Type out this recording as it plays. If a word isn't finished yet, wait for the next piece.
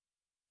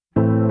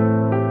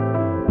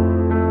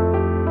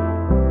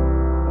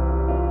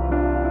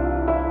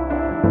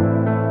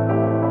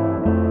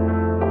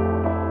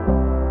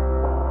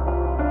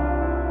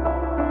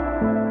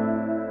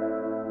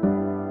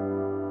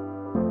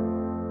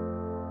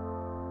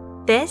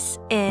This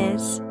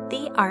is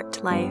The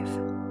Art Life.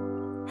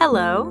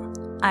 Hello,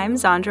 I'm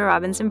Zandra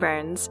Robinson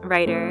Burns,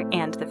 writer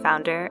and the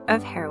founder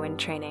of Heroine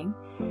Training,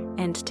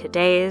 and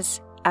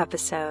today's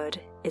episode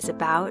is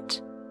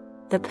about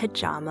the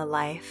Pajama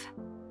Life.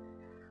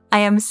 I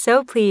am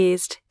so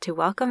pleased to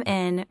welcome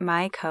in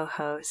my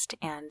co-host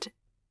and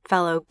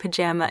fellow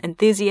pajama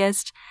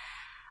enthusiast,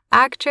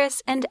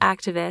 actress and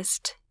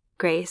activist,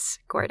 Grace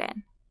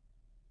Gordon.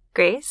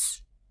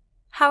 Grace,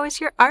 how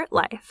is your art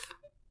life?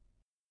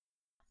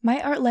 My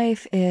art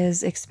life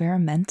is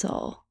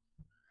experimental.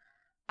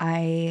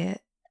 I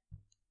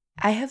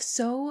have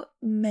so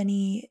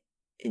many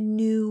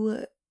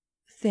new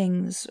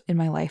things in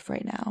my life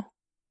right now.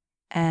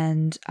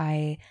 And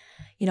I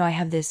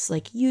have this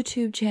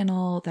YouTube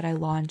channel that I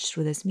launched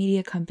with this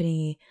media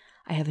company.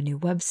 I have a new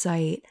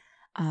website.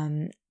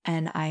 And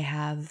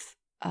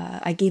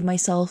I gave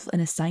myself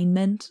an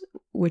assignment,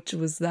 which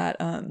was that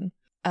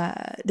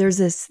there's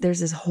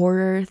this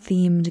horror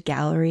themed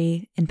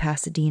gallery in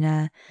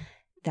Pasadena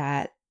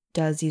that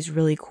does these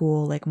really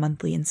cool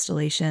monthly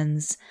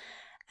installations,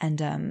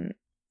 and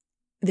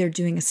they're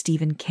doing a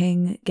Stephen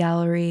King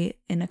gallery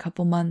in a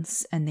couple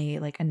months, and they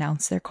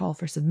announced their call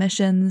for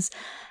submissions,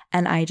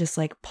 and I just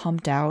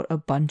pumped out a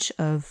bunch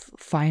of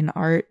fine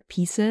art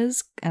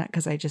pieces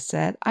because I just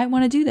said I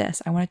want to do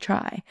this. I want to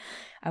try.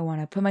 I want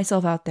to put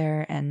myself out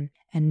there and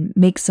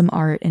make some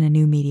art in a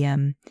new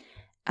medium.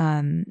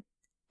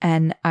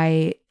 And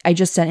I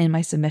just sent in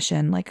my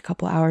submission a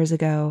couple hours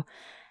ago,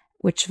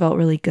 which felt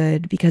really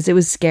good because it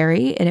was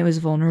scary and it was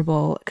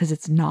vulnerable because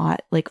it's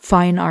not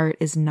fine art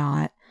is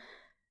not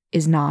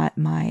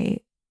my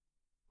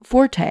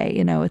forte,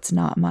 it's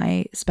not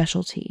my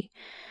specialty.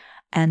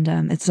 And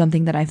it's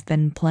something that I've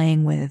been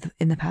playing with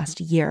in the past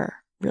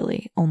year,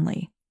 really,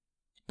 only.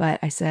 But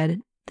I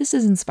said, this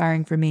is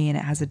inspiring for me and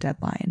it has a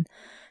deadline,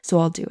 so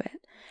I'll do it.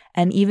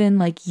 And even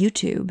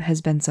YouTube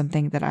has been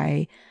something that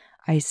I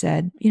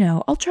said,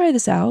 I'll try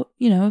this out,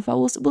 if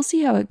we'll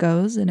see how it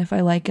goes, and if I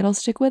like it, I'll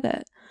stick with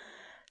it.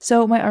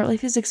 So my art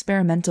life is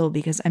experimental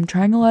because I'm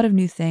trying a lot of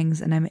new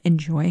things and I'm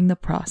enjoying the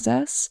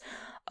process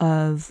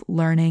of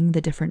learning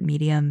the different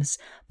mediums,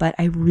 but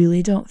I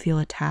really don't feel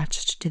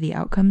attached to the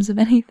outcomes of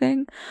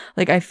anything.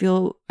 I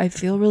feel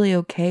really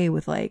okay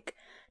with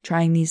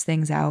trying these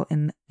things out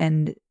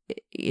and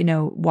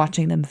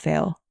watching them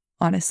fail,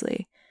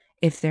 honestly.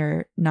 If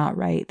they're not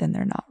right, then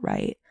they're not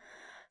right.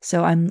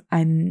 So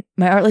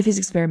my art life is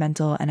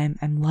experimental and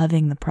I'm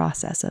loving the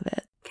process of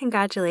it.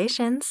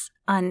 Congratulations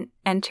on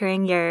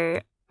entering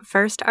your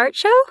first art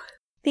show.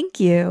 Thank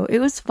you. It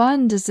was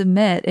fun to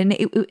submit,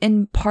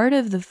 and part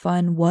of the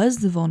fun was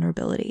the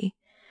vulnerability.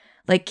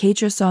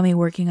 Keitra saw me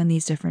working on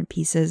these different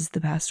pieces the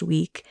past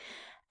week,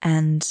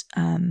 and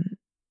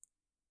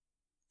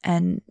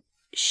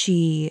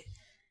she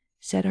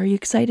said, "Are you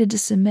excited to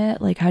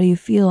submit? How do you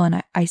feel?"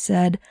 And I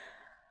said,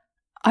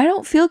 "I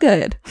don't feel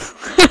good."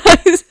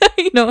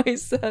 I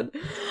said,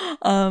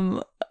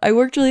 I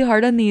worked really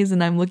hard on these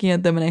and I'm looking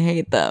at them and I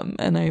hate them.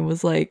 And I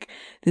was like,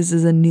 this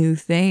is a new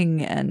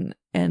thing and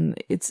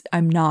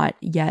I'm not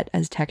yet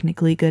as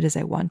technically good as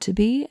I want to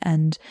be.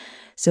 And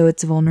so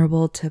it's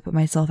vulnerable to put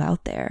myself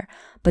out there.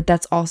 But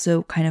that's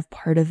also kind of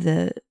part of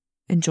the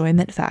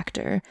enjoyment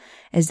factor,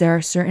 is there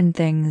are certain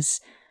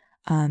things.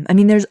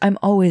 I'm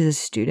always a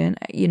student,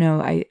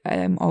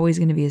 I'm always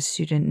going to be a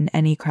student in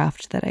any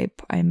craft that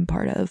I'm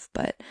part of,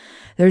 but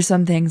there's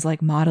some things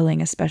like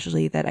modeling,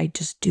 especially, that I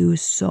just do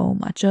so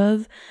much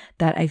of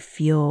that I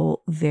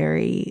feel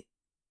very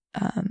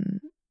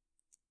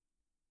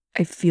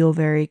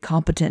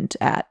competent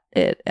at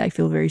it. I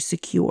feel very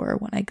secure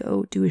when I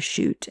go do a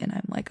shoot and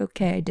I'm like,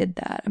 okay, I did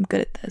that. I'm good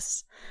at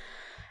this.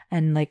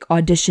 And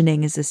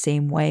auditioning is the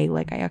same way.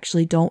 I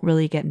actually don't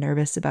really get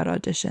nervous about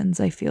auditions.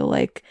 I feel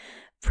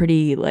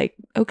pretty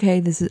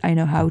okay, I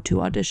know how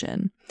to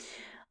audition.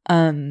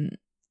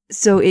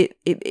 So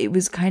it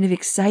was kind of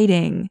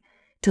exciting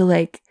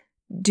to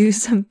do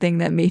something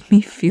that made me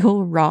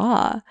feel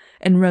raw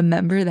and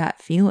remember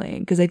that feeling,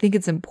 because I think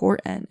it's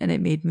important, and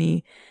it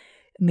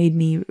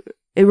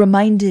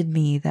reminded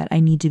me that I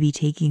need to be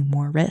taking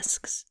more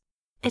risks.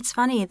 It's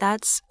funny,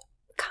 that's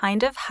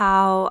kind of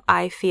how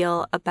I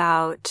feel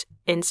about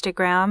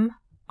Instagram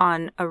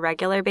on a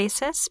regular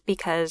basis,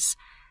 because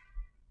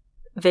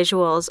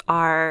visuals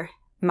are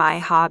my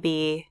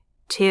hobby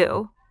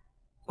too,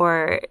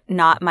 or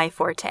not my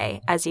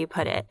forte, as you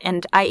put it.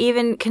 And I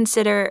even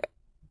consider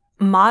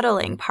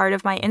modeling part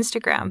of my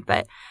Instagram,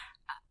 but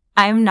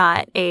I'm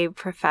not a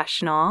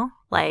professional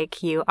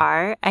like you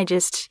are. I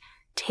just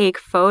take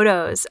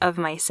photos of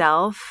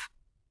myself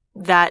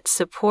that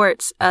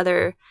supports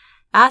other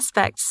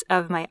aspects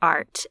of my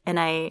art. And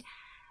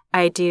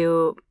I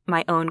do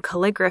my own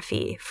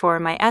calligraphy for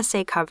my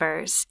essay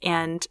covers,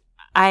 and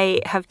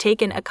I have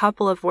taken a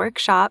couple of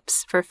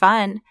workshops for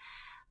fun,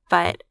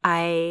 but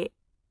I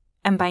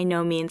am by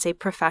no means a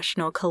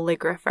professional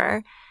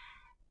calligrapher.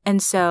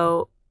 And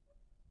so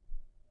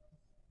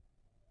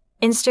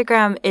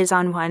Instagram is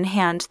on one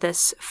hand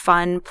this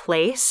fun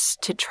place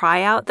to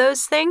try out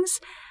those things,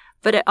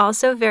 but it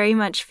also very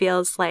much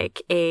feels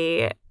like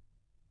a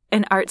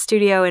an art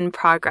studio in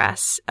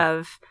progress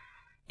of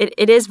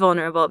it is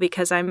vulnerable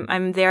because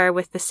I'm there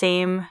with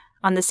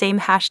on the same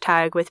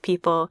hashtag with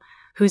people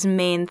whose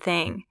main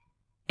thing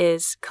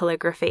is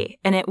calligraphy.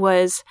 And it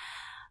was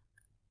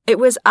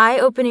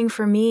eye-opening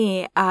for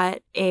me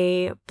at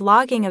a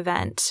blogging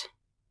event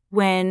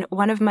when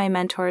one of my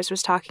mentors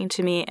was talking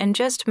to me and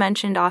just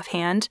mentioned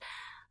offhand,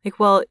 like,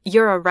 well,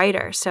 you're a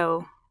writer,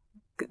 so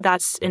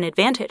that's an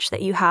advantage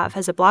that you have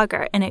as a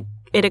blogger. And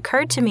it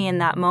occurred to me in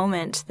that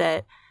moment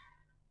that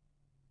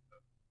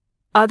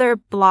other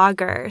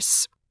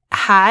bloggers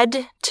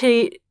had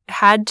to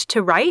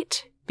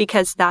write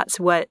because that's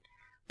what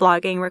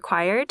blogging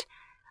required,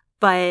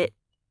 but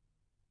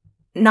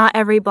not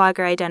every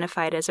blogger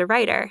identified as a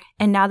writer.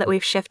 And now that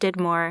we've shifted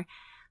more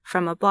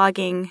from a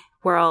blogging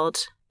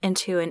world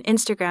into an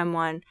Instagram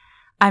one,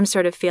 I'm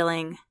sort of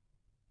feeling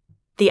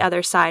the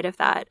other side of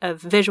that,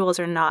 of visuals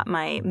are not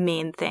my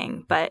main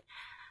thing, but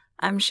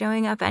I'm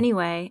showing up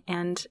anyway,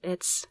 and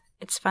it's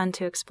fun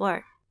to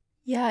explore.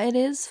 Yeah, it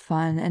is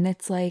fun. And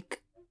it's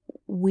like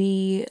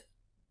we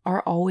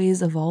are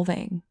always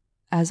evolving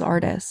as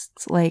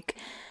artists. Like,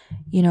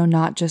 you know,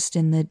 not just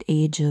in the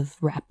age of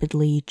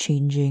rapidly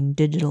changing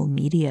digital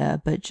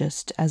media, but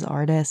just as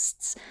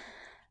artists,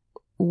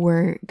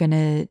 we're going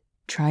to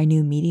try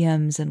new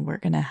mediums and we're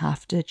going to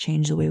have to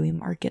change the way we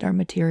market our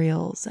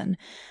materials and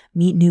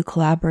meet new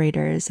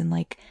collaborators. And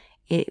like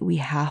we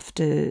have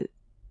to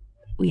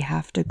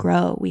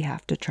grow. We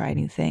have to try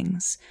new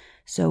things.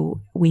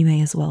 So we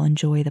may as well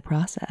enjoy the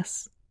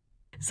process.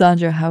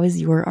 Sandra, how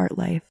is your art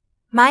life?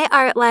 My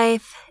art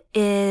life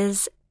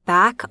is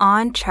back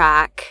on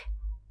track.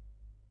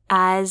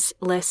 As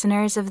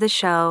listeners of the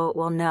show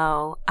will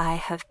know, I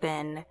have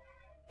been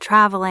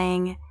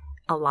traveling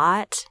a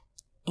lot,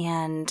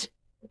 and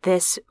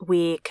this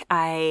week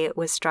I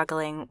was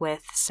struggling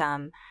with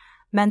some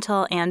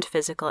mental and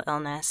physical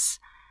illness.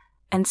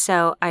 And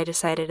so I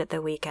decided at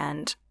the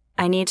weekend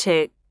I need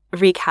to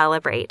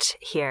recalibrate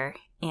here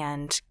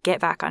and get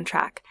back on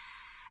track.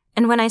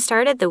 And when I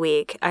started the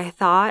week, I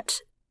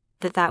thought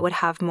that would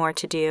have more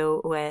to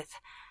do with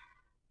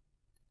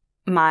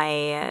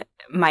my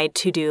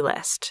to-do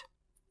list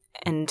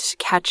and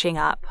catching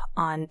up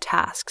on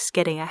tasks,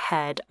 getting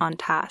ahead on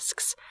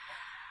tasks.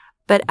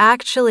 But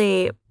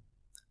actually,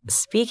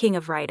 speaking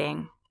of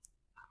writing,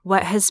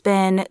 what has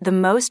been the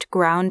most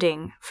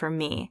grounding for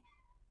me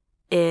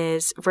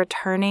is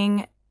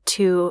returning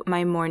to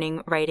my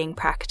morning writing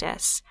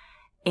practice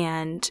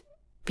and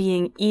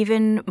being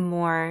even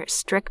more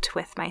strict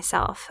with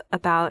myself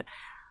about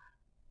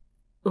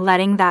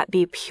letting that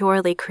be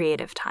purely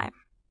creative time.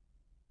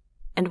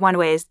 And one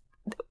way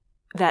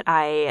that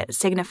I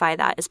signify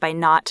that is by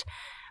not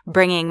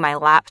bringing my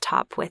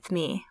laptop with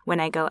me when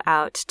I go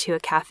out to a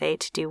cafe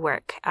to do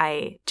work.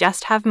 I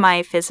just have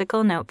my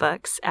physical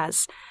notebooks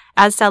as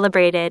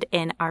celebrated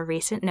in our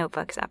recent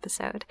notebooks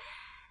episode.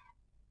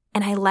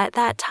 And I let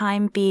that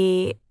time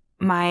be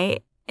my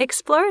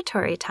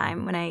exploratory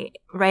time when I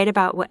write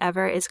about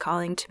whatever is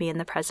calling to me in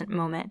the present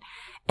moment.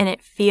 And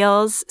it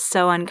feels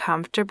so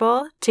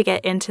uncomfortable to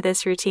get into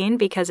this routine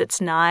because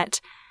it's not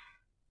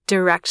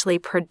directly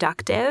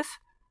productive,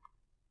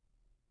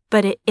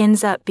 but it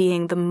ends up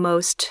being the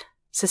most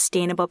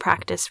sustainable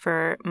practice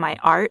for my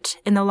art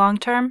in the long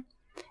term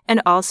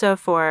and also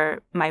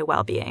for my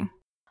well-being.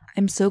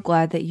 I'm so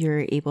glad that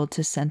you're able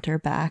to center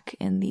back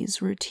in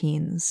these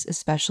routines,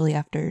 especially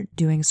after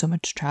doing so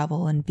much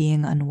travel and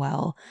being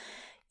unwell.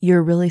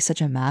 You're really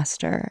such a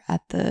master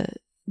at the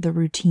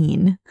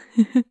routine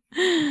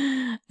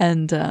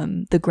and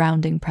the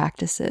grounding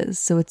practices.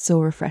 So it's so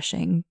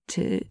refreshing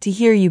to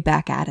hear you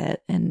back at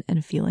it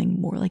and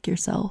feeling more like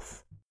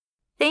yourself.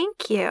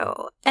 Thank you.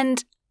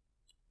 And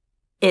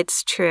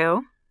it's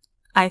true.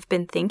 I've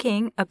been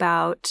thinking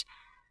about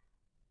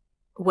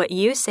what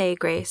you say,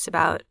 Grace,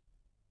 about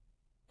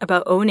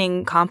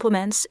owning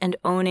compliments and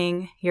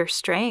owning your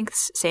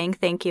strengths, saying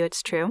thank you,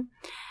 it's true.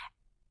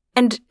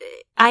 And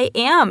I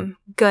am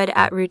good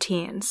at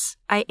routines.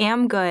 I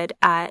am good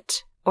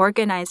at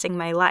organizing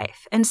my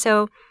life. And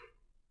so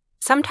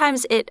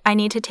sometimes I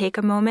need to take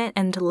a moment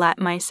and let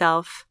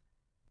myself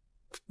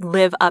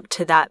live up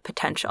to that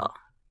potential,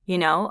 you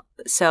know?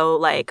 So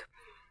like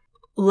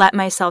let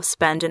myself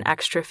spend an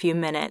extra few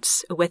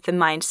minutes with the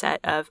mindset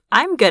of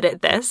I'm good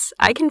at this.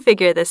 I can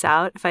figure this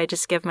out if I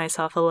just give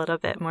myself a little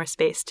bit more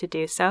space to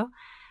do so.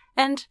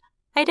 And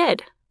I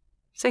did.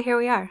 So here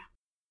we are.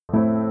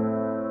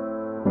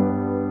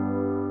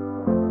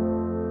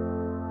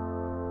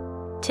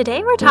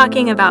 Today we're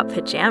talking about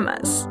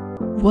pajamas.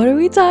 What are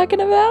we talking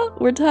about?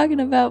 We're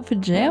talking about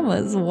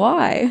pajamas.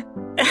 Why?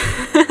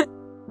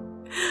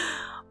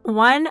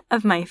 One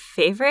of my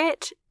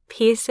favorite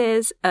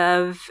pieces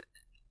of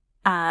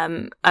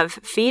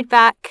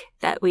feedback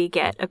that we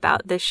get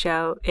about this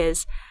show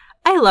is,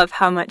 I love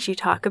how much you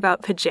talk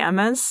about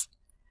pajamas,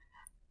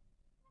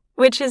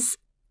 which is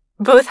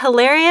both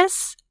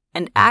hilarious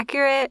and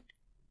accurate.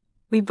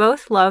 We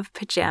both love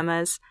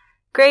pajamas.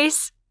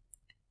 Grace,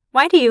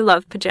 why do you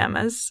love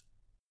pajamas?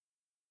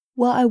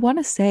 Well, I want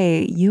to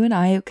say you and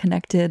I have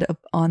connected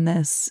on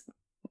this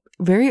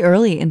very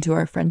early into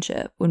our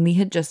friendship when we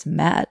had just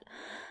met.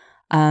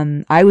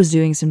 I was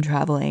doing some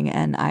traveling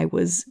and I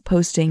was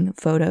posting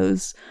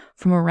photos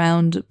from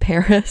around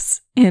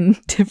Paris in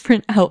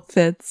different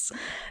outfits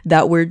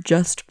that were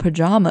just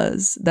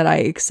pajamas that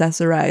I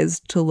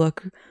accessorized to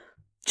look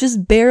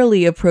just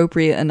barely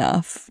appropriate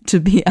enough to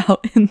be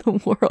out in the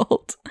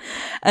world.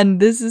 And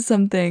this is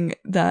something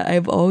that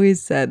I've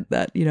always said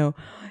that, you know,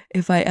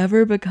 if I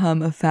ever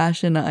become a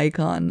fashion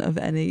icon of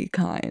any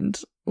kind,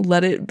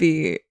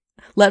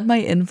 let my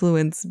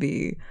influence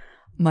be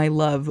my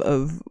love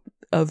of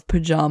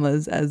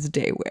pajamas as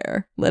day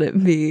wear. Let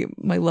it be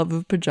my love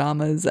of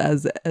pajamas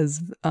as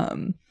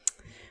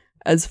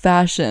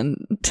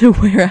fashion to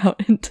wear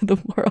out into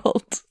the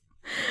world.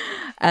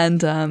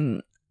 And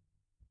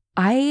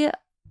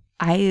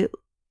I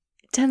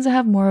tend to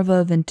have more of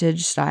a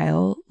vintage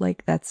style.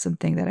 Like, that's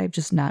something that I've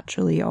just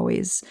naturally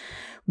always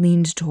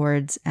leaned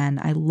towards, and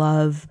I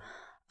love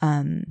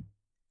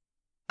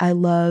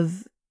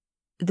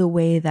the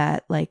way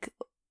that like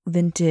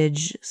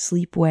vintage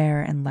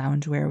sleepwear and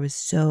loungewear was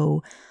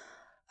so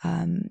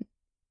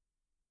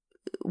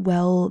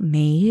well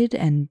made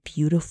and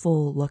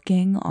beautiful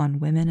looking on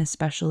women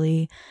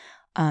especially.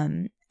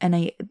 And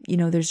I, you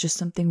know, there's just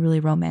something really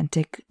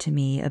romantic to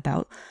me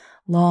about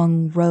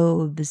long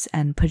robes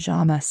and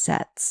pajama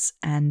sets,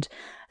 and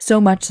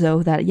so much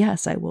so that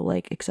yes, I will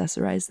like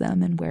accessorize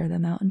them and wear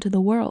them out into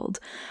the world,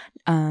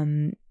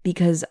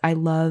 because I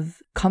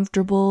love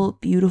comfortable,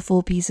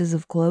 beautiful pieces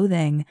of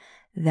clothing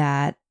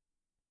that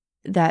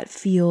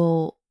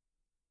feel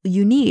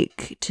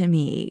unique to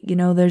me. You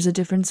know, there's a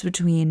difference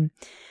between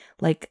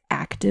like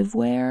active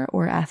wear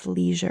or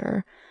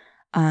athleisure,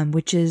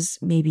 which is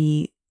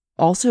maybe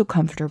also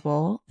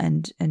comfortable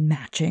and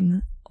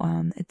matching.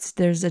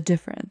 There's a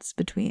difference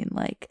between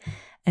like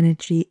an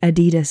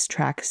Adidas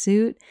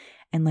tracksuit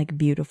and like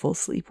beautiful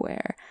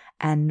sleepwear.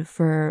 And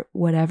for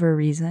whatever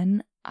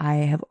reason, I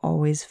have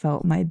always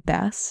felt my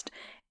best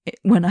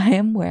when I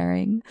am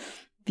wearing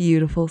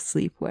beautiful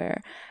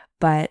sleepwear.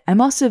 But I'm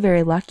also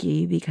very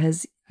lucky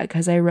because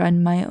I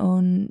run my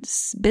own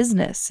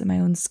business and my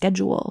own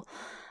schedule.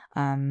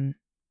 You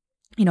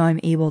know, I'm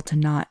able to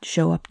not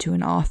show up to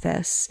an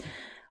office,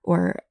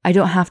 or I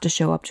don't have to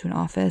show up to an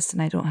office,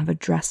 and I don't have a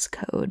dress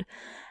code.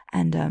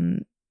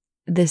 And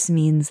this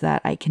means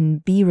that I can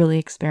be really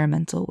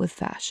experimental with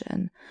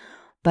fashion.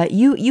 But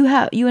you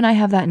and I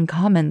have that in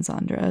common,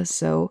 Sandra.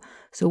 So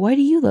why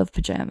do you love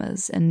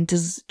pajamas? And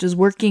does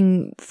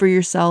working for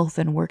yourself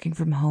and working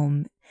from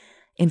home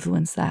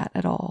influence that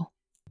at all?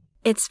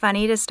 It's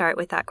funny to start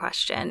with that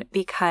question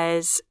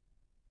because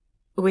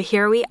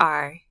here we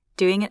are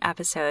doing an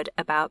episode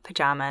about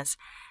pajamas.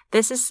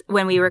 This is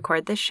when we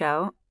record this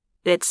show.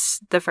 It's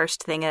the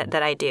first thing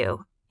that I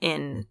do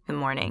in the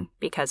morning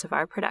because of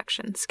our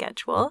production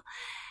schedule.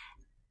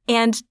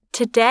 And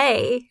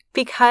today,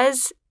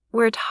 because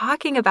we're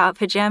talking about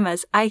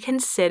pajamas, I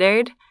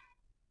considered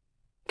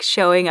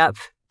showing up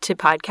to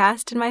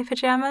podcast in my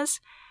pajamas.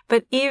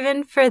 But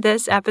even for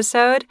this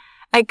episode,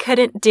 I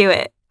couldn't do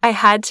it. I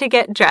had to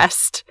get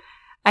dressed.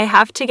 I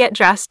have to get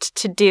dressed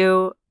to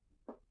do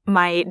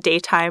my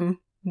daytime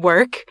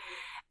work.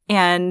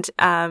 And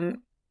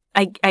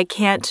I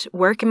can't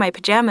work in my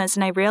pajamas.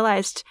 And I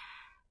realized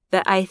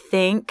that I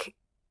think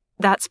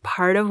that's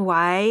part of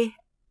why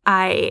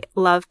I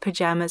love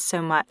pajamas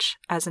so much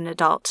as an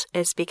adult,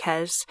 is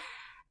because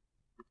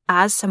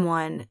as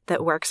someone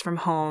that works from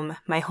home,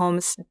 my home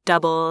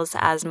doubles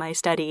as my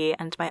study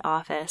and my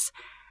office.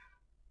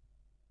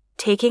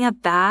 Taking a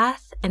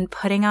bath and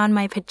putting on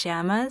my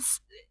pajamas,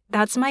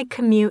 that's my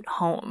commute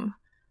home.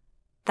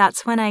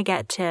 That's when I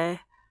get to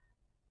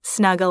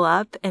snuggle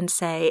up and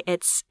say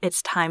it's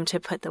time to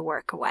put the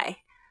work away.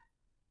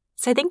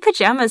 So I think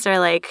pajamas are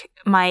like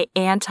my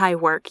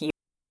anti-work.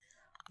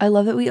 I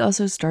love that we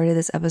also started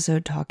this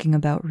episode talking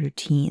about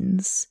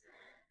routines,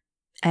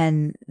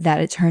 and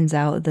that it turns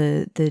out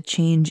the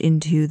change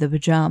into the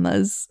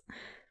pajamas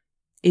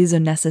is a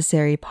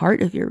necessary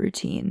part of your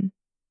routine.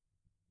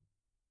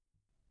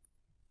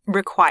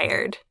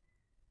 Required.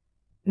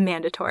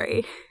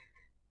 Mandatory.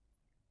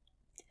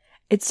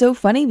 It's so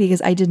funny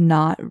because I did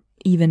not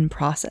even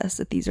process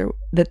that these are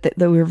that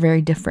we're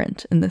very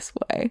different in this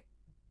way.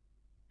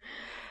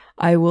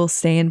 I will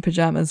stay in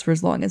pajamas for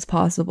as long as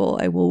possible.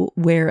 I will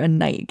wear a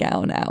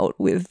nightgown out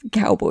with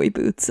cowboy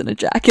boots and a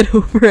jacket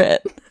over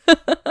it.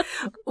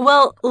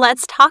 Well,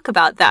 let's talk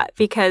about that,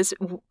 because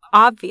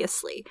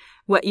obviously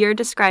what you're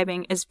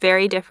describing is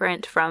very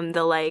different from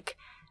the like,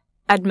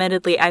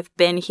 admittedly, I've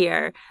been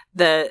here,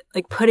 the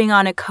like putting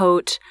on a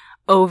coat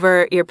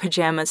over your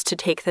pajamas to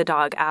take the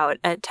dog out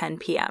at 10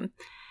 p.m.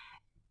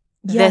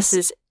 Yes,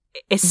 this is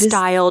a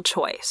style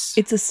choice.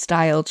 It's a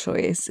style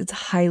choice. It's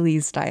highly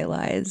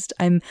stylized.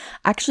 I'm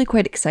actually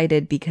quite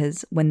excited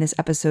because when this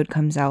episode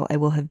comes out, I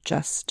will have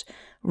just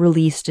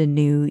released a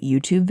new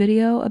YouTube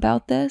video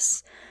about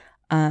this.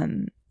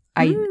 I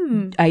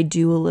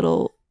do a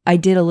little I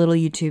did a little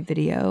YouTube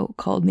video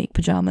called Make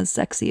Pajamas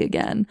Sexy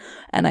Again,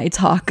 and I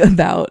talk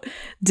about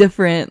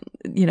different,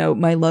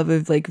 my love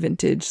of like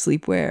vintage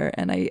sleepwear,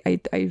 and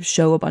I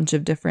show a bunch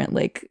of different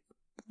like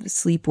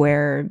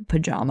sleepwear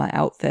pajama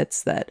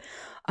outfits that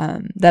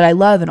I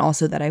love and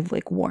also that I've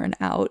like worn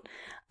out.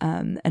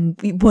 And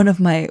one of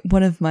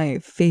my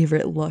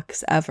favorite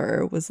looks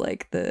ever was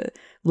like the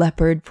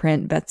leopard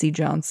print Betsy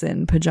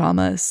Johnson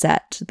pajama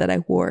set that I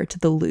wore to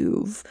the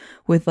Louvre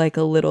with like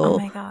a little, oh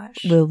my gosh,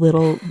 the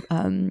little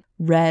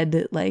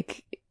red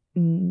like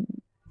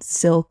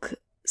silk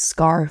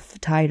scarf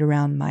tied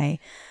around my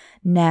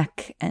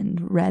neck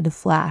and red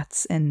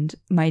flats. And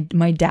my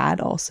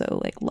dad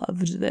also like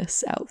loved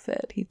this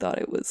outfit. He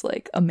thought it was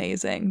like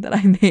amazing that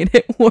I made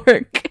it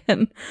work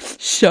and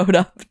showed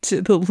up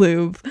to the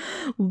Louvre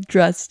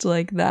dressed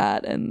like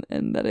that, and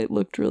that it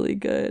looked really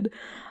good.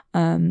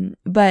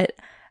 But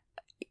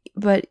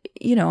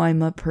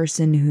I'm a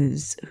person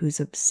who's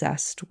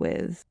obsessed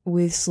with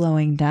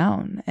slowing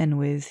down and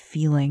with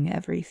feeling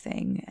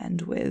everything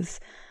and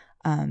with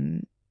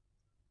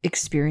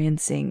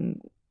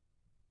experiencing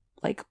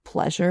like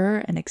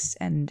pleasure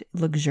and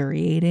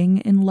luxuriating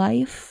in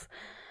life.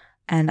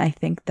 And I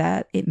think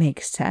that it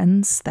makes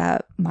sense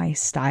that my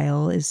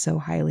style is so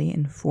highly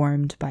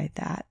informed by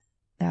that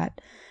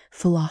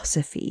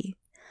philosophy.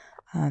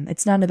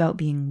 It's not about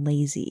being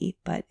lazy,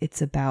 but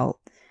it's about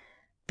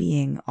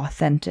being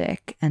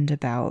authentic and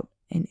about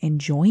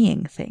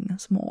enjoying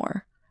things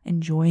more,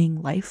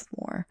 enjoying life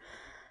more.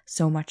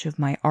 So much of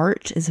my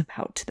art is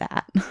about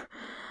that.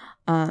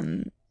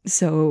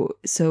 So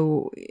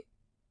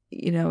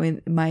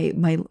in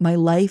my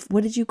life,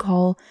 what did you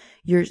call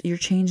your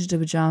change to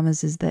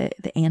pajamas? Is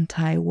the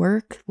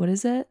anti-work? What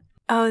is it?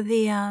 Oh,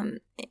 the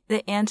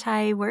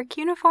anti-work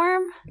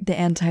uniform? The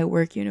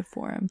anti-work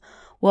uniform.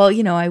 Well,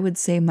 I would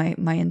say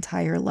my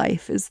entire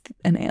life is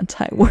an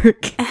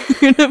anti-work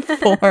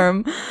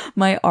uniform.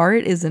 My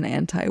art is an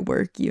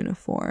anti-work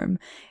uniform.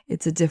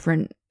 It's a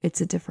different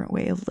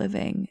way of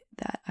living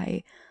that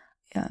I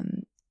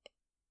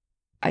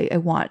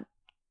want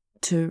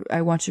to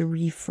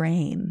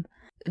reframe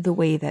the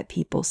way that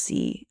people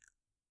see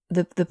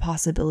the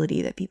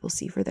possibility that people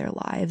see for their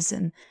lives,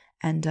 and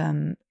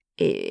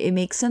it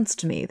makes sense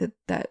to me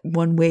that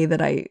one way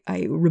that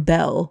I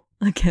rebel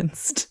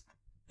against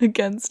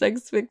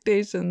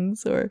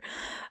expectations or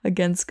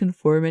against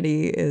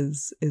conformity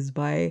is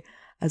by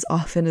as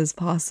often as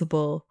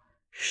possible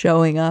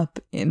showing up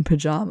in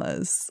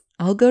pajamas.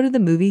 I'll go to the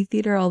movie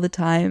theater all the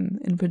time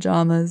in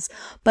pajamas,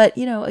 but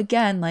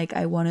again, like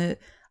I want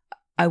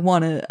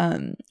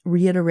to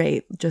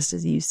reiterate, just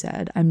as you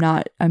said, I'm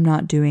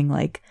not doing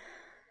like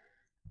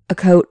a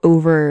coat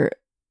over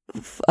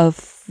a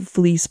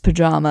fleece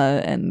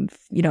pajama and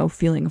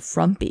feeling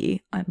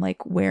frumpy. I'm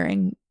like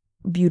wearing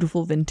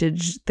beautiful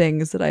vintage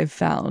things that I've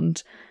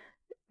found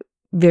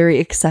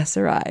very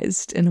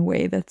accessorized in a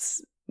way that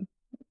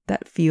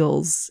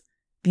feels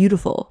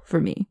beautiful for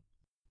me.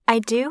 I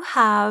do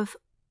have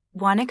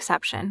one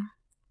exception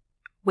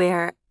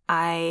where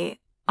I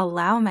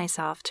allow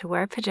myself to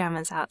wear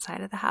pajamas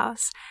outside of the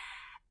house,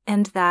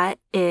 and that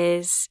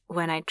is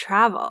when I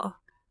travel.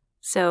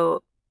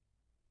 So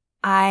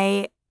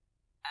I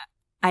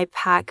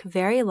pack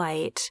very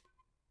light,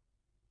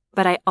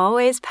 but I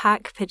always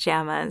pack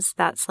pajamas.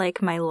 That's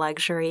like my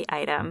luxury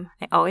item.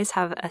 I always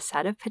have a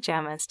set of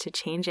pajamas to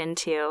change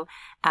into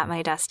at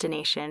my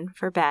destination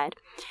for bed.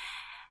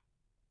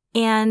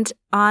 And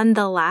on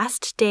the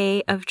last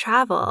day of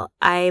travel,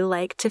 I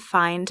like to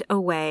find a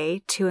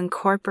way to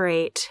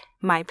incorporate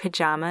my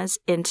pajamas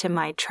into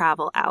my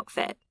travel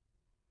outfit.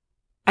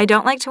 I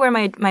don't like to wear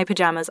my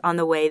pajamas on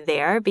the way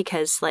there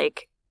because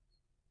like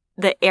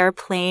the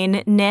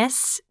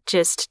airplane-ness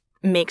just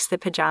makes the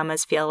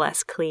pajamas feel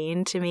less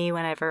clean to me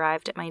when I've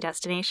arrived at my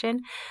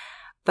destination.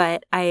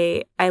 But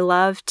I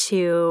love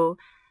to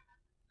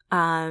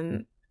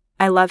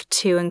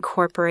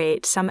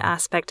incorporate some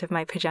aspect of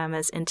my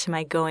pajamas into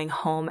my going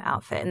home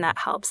outfit, and that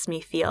helps me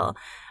feel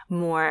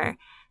more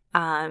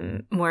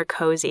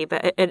cozy.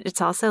 But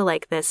it's also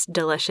like this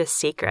delicious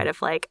secret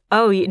of like,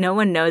 oh, no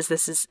one knows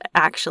this is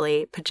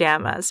actually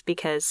pajamas,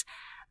 because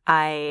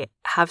I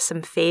have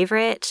some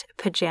favorite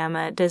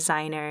pajama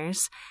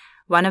designers.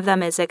 One of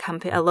them is a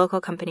local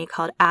company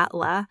called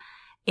Atla,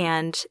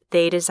 and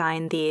they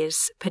design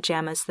these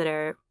pajamas that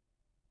are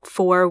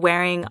for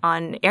wearing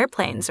on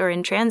airplanes or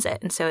in transit.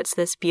 And so it's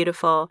this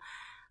beautiful,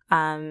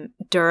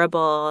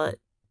 durable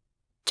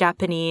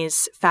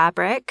Japanese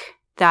fabric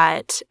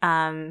that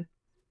I'll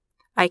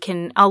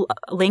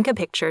link a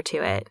picture to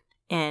it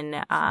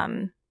in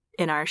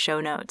our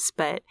show notes,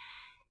 but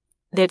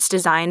it's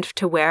designed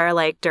to wear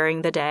like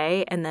during the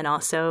day and then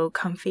also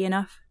comfy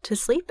enough to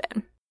sleep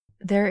in.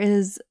 There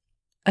is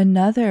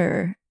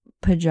another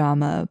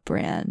pajama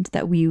brand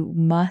that we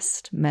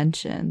must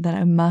mention, that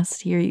I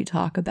must hear you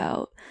talk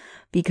about,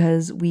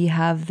 because we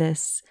have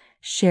this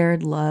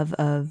shared love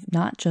of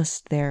not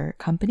just their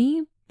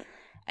company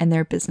and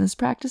their business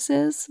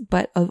practices,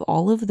 but of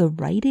all of the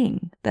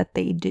writing that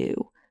they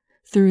do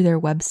through their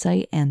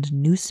website and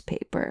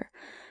newspaper.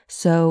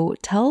 So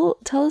tell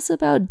us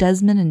about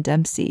Desmond and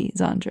Dempsey,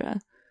 Zandra.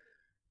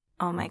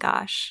 Oh my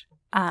gosh.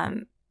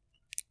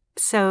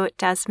 So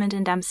Desmond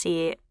and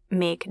Dempsey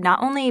make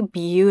not only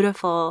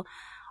beautiful,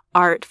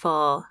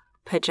 artful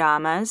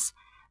pajamas,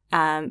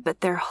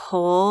 but their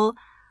whole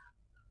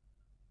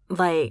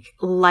like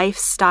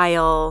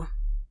lifestyle.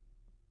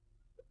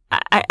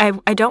 I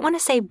don't want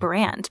to say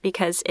brand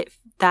because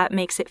that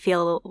makes it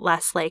feel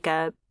less like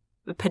a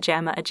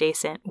pajama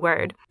adjacent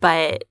word,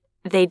 but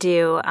they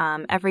do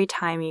every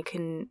time you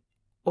can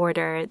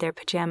order their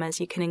pajamas,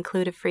 you can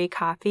include a free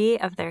copy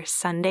of their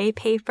Sunday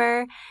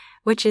paper,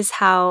 which is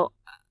how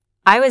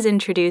I was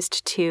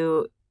introduced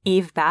to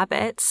Eve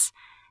Babbitt's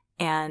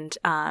and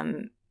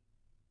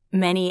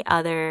many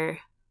other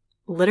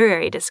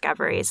literary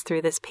discoveries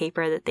through this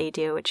paper that they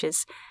do, which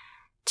is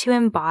to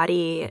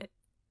embody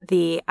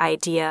the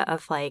idea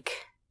of like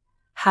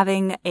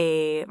having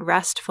a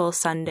restful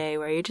Sunday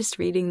where you're just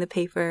reading the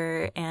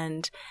paper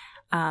and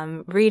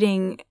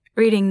reading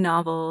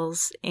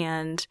novels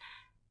and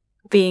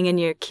being in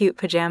your cute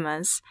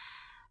pajamas.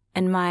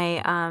 And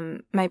my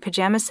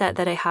pajama set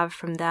that I have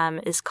from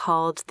them is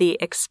called The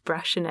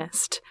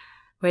Expressionist,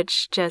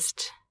 which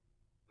just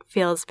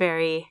feels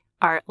very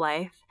art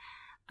life.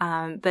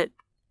 But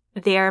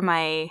they are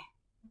my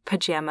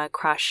pajama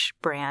crush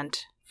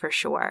brand for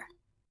sure.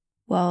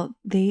 Well,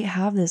 they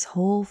have this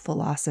whole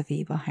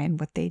philosophy behind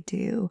what they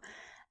do.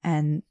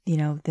 And, you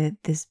know,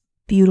 this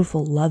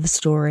beautiful love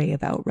story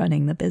about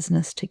running the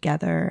business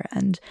together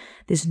and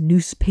this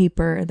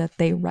newspaper that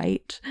they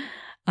write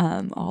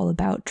all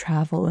about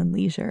travel and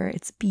leisure.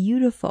 It's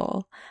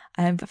beautiful.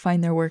 I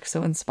find their work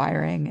so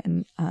inspiring.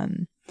 And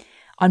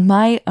on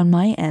my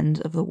end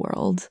of the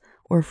world,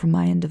 or from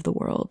my end of the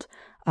world,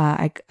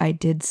 I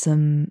did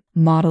some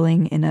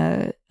modeling in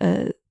a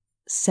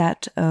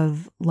set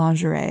of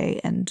lingerie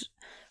and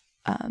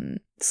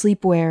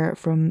sleepwear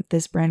from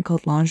this brand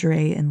called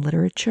Lingerie and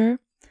Literature,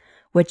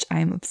 which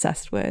I'm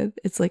obsessed with.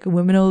 It's like a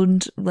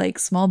women-owned like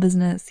small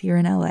business here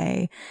in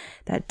LA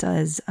that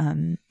does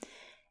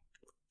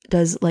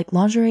like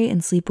lingerie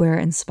and sleepwear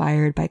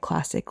inspired by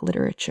classic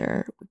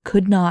literature.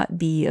 Could not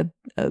be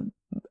a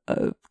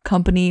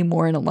company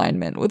more in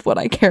alignment with what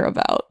I care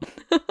about.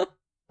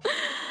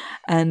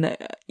 And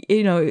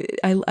you know,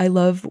 I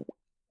love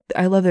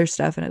their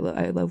stuff and I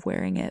love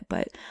wearing it,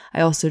 but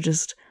I also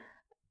just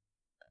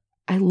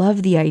I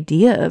love the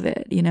idea of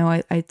it. You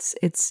know,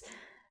 it's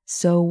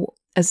so,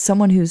 as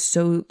someone who's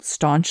so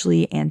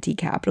staunchly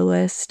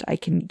anti-capitalist, I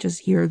can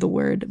just hear the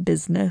word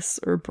business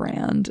or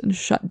brand and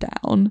shut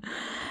down.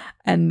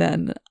 And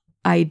then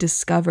I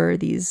discover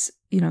these,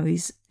 you know,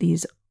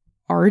 these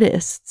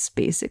artists,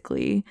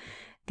 basically,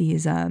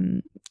 these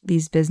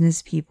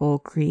business people,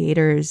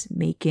 creators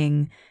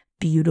making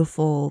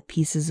beautiful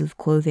pieces of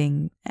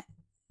clothing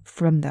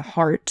from the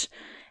heart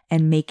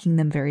and making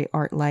them very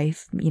art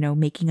life, you know,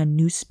 making a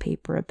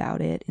newspaper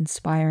about it,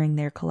 inspiring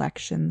their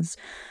collections,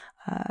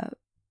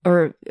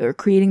 or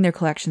creating their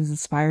collections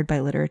inspired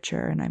by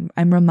literature. And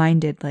I'm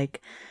reminded,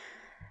 like,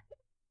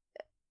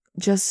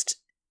 just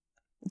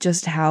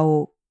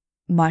how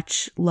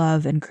much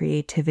love and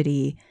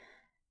creativity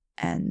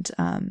and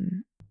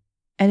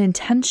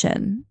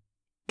intention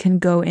can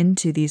go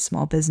into these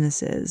small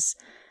businesses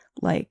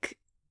like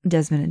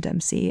Desmond and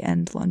Dempsey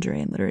and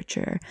Lingerie and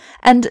Literature.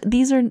 And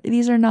these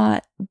are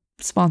not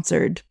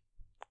sponsored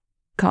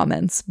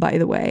comments, by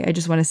the way. I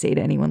just want to say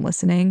to anyone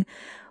listening,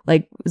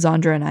 like,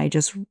 Zandra and I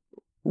just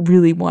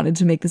really wanted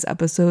to make this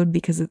episode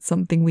because it's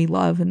something we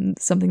love and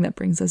something that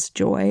brings us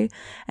joy.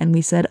 And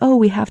we said, oh,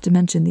 we have to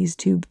mention these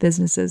two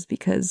businesses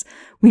because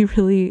we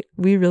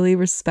really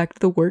respect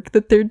the work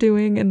that they're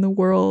doing in the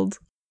world.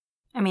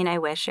 I mean, I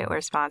wish it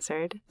were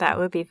sponsored. That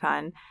would be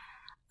fun.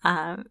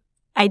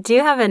 I do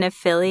have an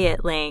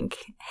affiliate link.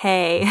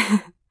 Hey,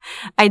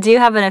 I do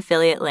have an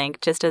affiliate link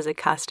just as a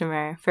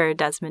customer for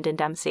Desmond and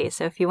Dempsey.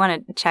 So if you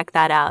want to check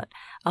that out,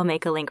 I'll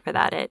make a link for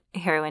that at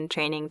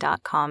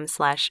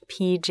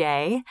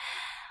heroinetraining.com/PJ.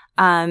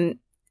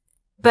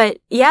 But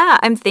yeah,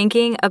 I'm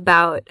thinking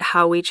about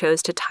how we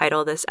chose to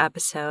title this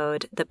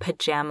episode The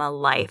Pajama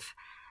Life,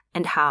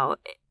 and how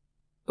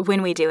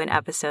when we do an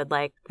episode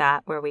like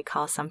that where we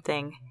call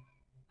something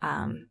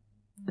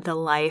the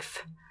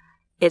life,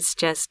 it's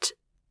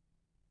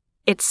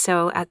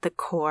so at the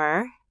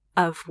core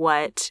of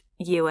what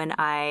you and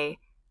I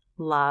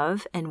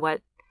love and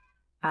what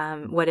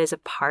is a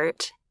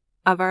part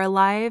of our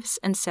lives.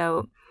 And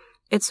so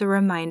it's a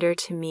reminder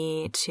to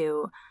me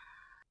to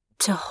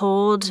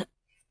hold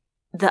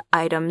the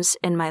items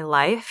in my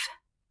life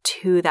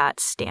to that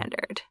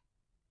standard,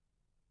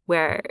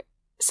 where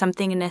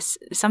an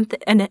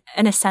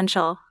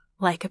essential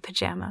like a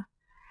pajama,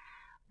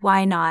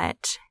 why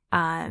not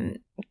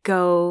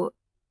go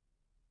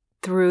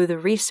through the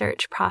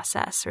research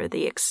process or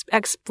the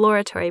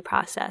exploratory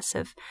process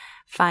of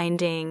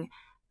finding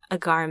a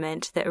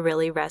garment that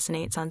really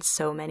resonates on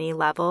so many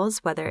levels,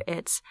 whether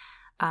it's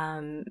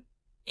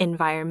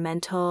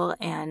environmental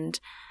and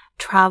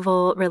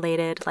travel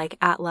related like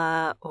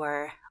Atla,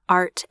 or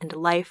art and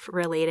life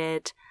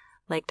related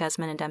like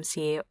Desmond and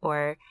Dempsey,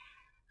 or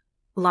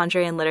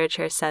Laundry and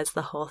Literature says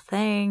the whole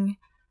thing.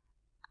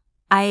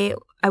 I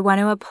want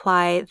to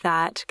apply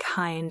that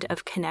kind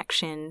of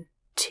connection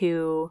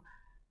to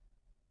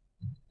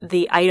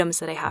the items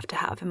that I have to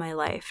have in my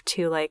life,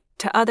 to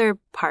other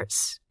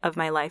parts of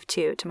my life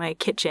too, to my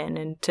kitchen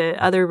and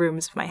to other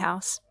rooms of my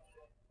house.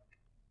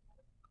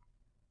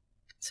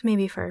 So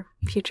maybe for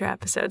future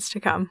episodes to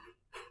come.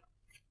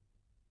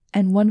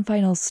 And one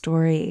final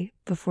story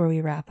before we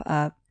wrap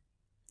up.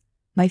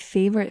 My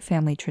favorite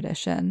family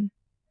tradition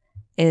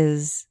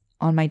is,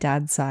 on my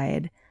dad's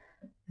side,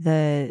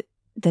 the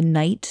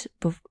night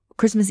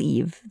Christmas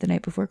Eve, the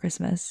night before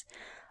Christmas,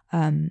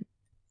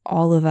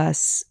 all of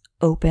us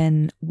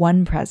open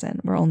one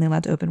present. We're only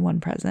allowed to open one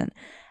present.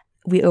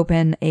 We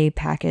open a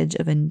package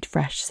of a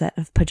fresh set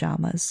of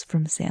pajamas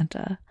from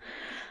Santa.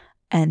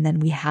 And then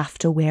we have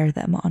to wear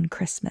them on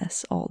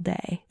Christmas all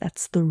day.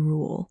 That's the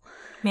rule.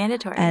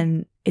 Mandatory.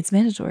 And it's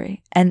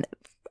mandatory. And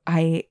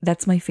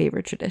that's my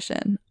favorite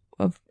tradition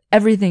of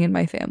everything in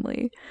my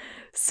family.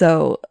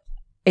 So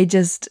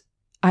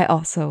I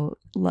also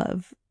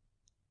love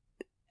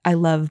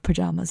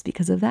pajamas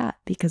because of that,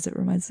 because it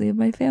reminds me of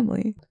my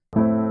family.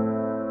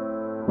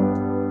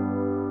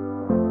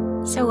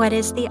 So what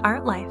is the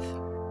art life?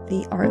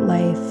 The art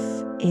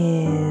life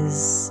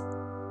is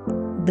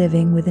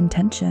living with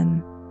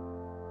intention.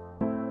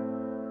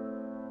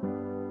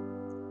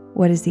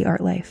 What is the art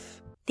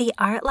life? The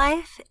art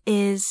life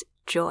is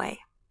joy.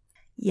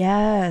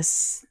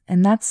 Yes.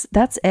 And that's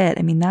it.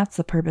 I mean, that's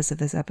the purpose of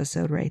this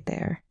episode right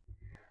there.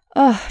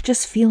 Oh,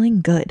 just feeling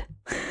good.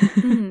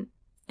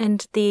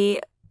 And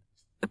the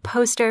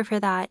poster for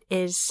that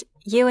is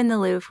you in the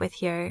Louvre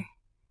with your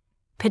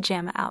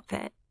pajama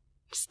outfit.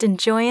 Just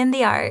enjoying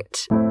the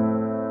art.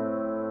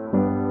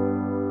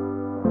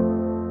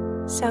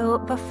 So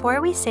before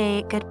we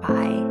say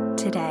goodbye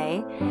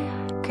today,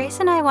 Grace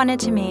and I wanted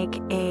to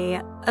make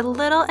a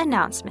little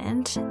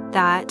announcement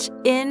that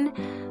in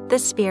the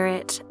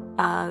spirit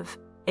of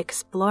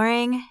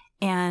exploring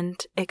and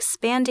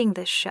expanding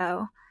this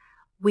show,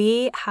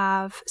 we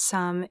have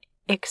some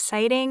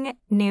exciting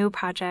new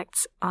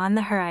projects on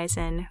the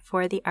horizon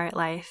for the art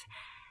life.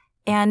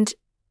 And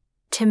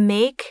to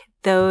make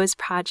those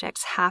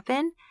projects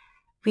happen,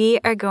 we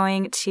are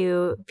going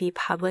to be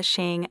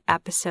publishing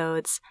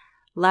episodes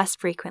less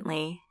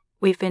frequently.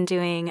 We've been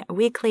doing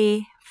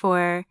weekly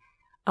for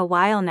a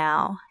while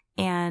now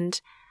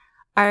and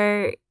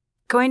are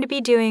going to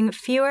be doing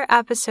fewer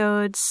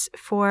episodes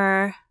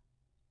for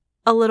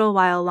a little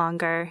while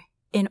longer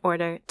in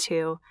order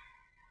to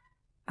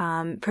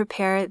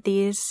prepare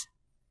these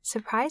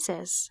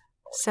surprises.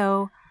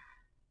 So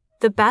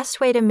the best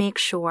way to make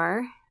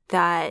sure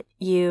that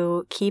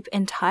you keep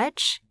in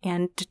touch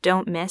and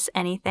don't miss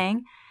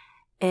anything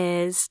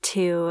is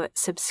to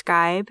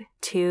subscribe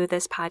to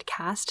this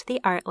podcast, The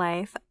Art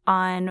Life,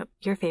 on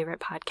your favorite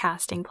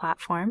podcasting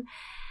platform,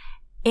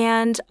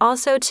 and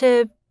also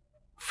to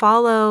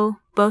follow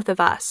both of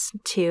us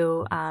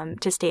to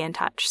stay in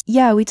touch.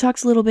 Yeah, we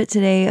talked a little bit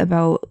today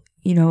about,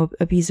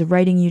 a piece of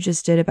writing you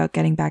just did about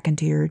getting back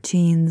into your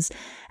routines,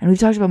 and we've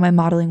talked about my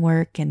modeling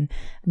work and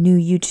new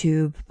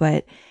YouTube,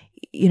 but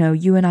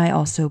you and I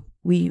also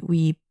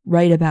we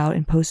write about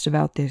and post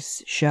about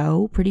this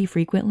show pretty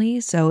frequently.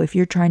 So if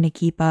you're trying to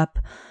keep up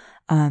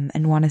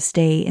and want to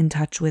stay in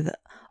touch with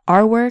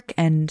our work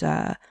and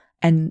the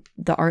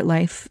Art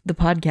Life, the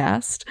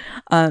podcast,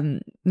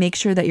 make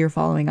sure that you're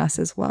following us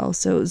as well.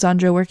 So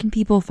Zandra, where can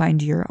people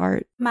find your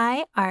art?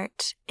 My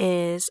art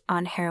is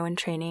on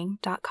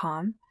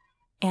heroinetraining.com,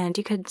 and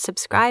you could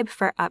subscribe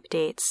for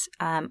updates.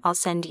 I'll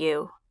send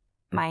you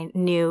my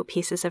new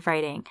pieces of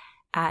writing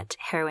at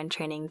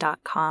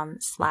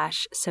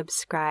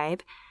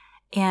heroinetraining.com/subscribe.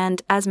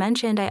 And as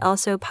mentioned, I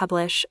also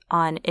publish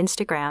on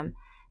Instagram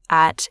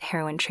at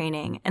Heroine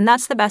Training. And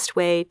that's the best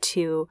way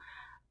to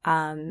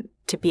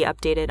be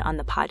updated on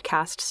the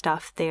podcast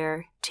stuff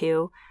there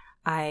too.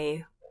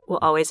 I will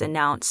always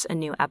announce a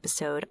new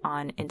episode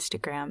on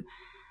Instagram.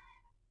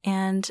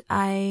 And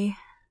I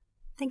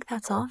think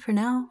that's all for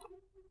now.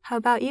 How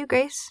about you,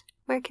 Grace?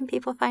 Where can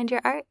people find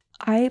your art?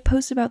 I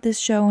post about this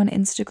show on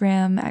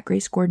Instagram at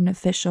Grace Gordon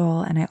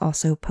Official, and I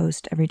also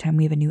post every time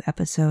we have a new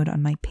episode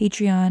on my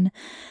Patreon,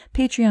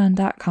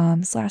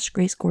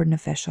 patreon.com/Grace Gordon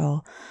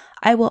Official.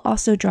 I will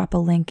also drop a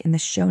link in the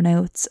show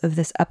notes of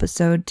this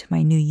episode to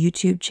my new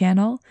YouTube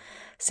channel,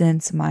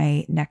 since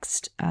my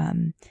next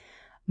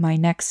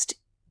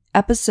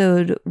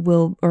episode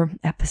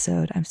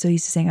I'm so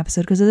used to saying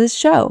episode because of this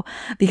show,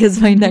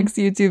 because my next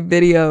YouTube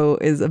video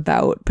is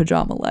about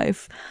Pajama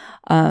Life.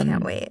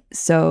 Can't wait.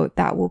 So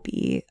that will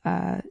be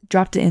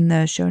dropped in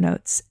the show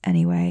notes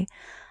anyway.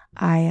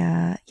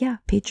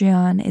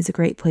 Patreon is a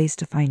great place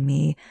to find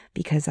me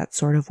because that's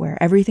sort of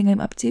where everything I'm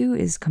up to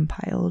is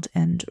compiled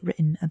and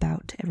written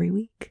about every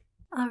week.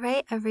 All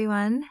right,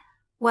 everyone.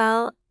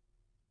 Well,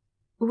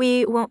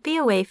 we won't be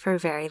away for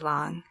very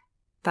long,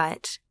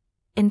 but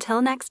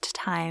until next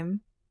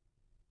time,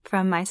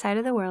 from my side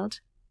of the world,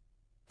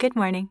 good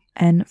morning.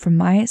 And from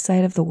my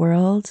side of the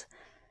world,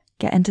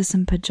 get into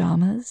some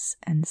pajamas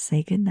and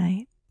say good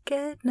night.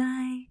 Good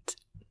night.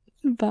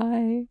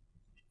 Bye.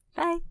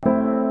 Bye.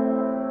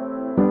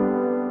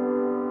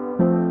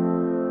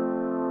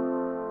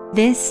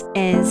 This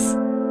is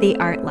The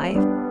Art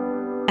Life,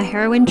 a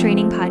heroine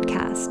training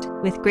podcast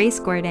with Grace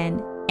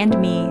Gordon and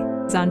me,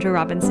 Zandra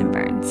Robinson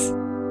Burns.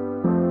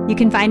 You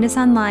can find us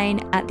online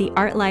at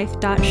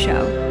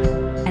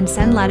theartlife.show and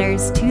send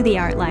letters to The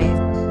Art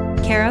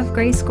Life, care of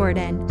Grace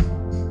Gordon,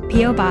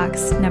 P.O.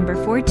 Box number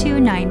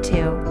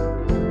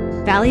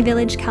 4292, Valley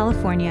Village,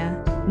 California,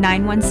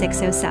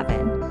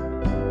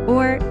 91607,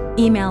 or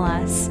email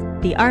us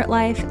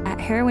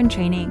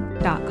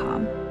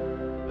theartlife@heroinetraining.com.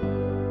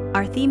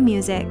 Our theme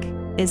music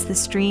is The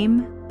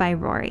Stream by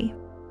Rory.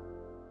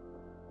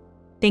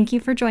 Thank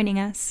you for joining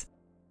us.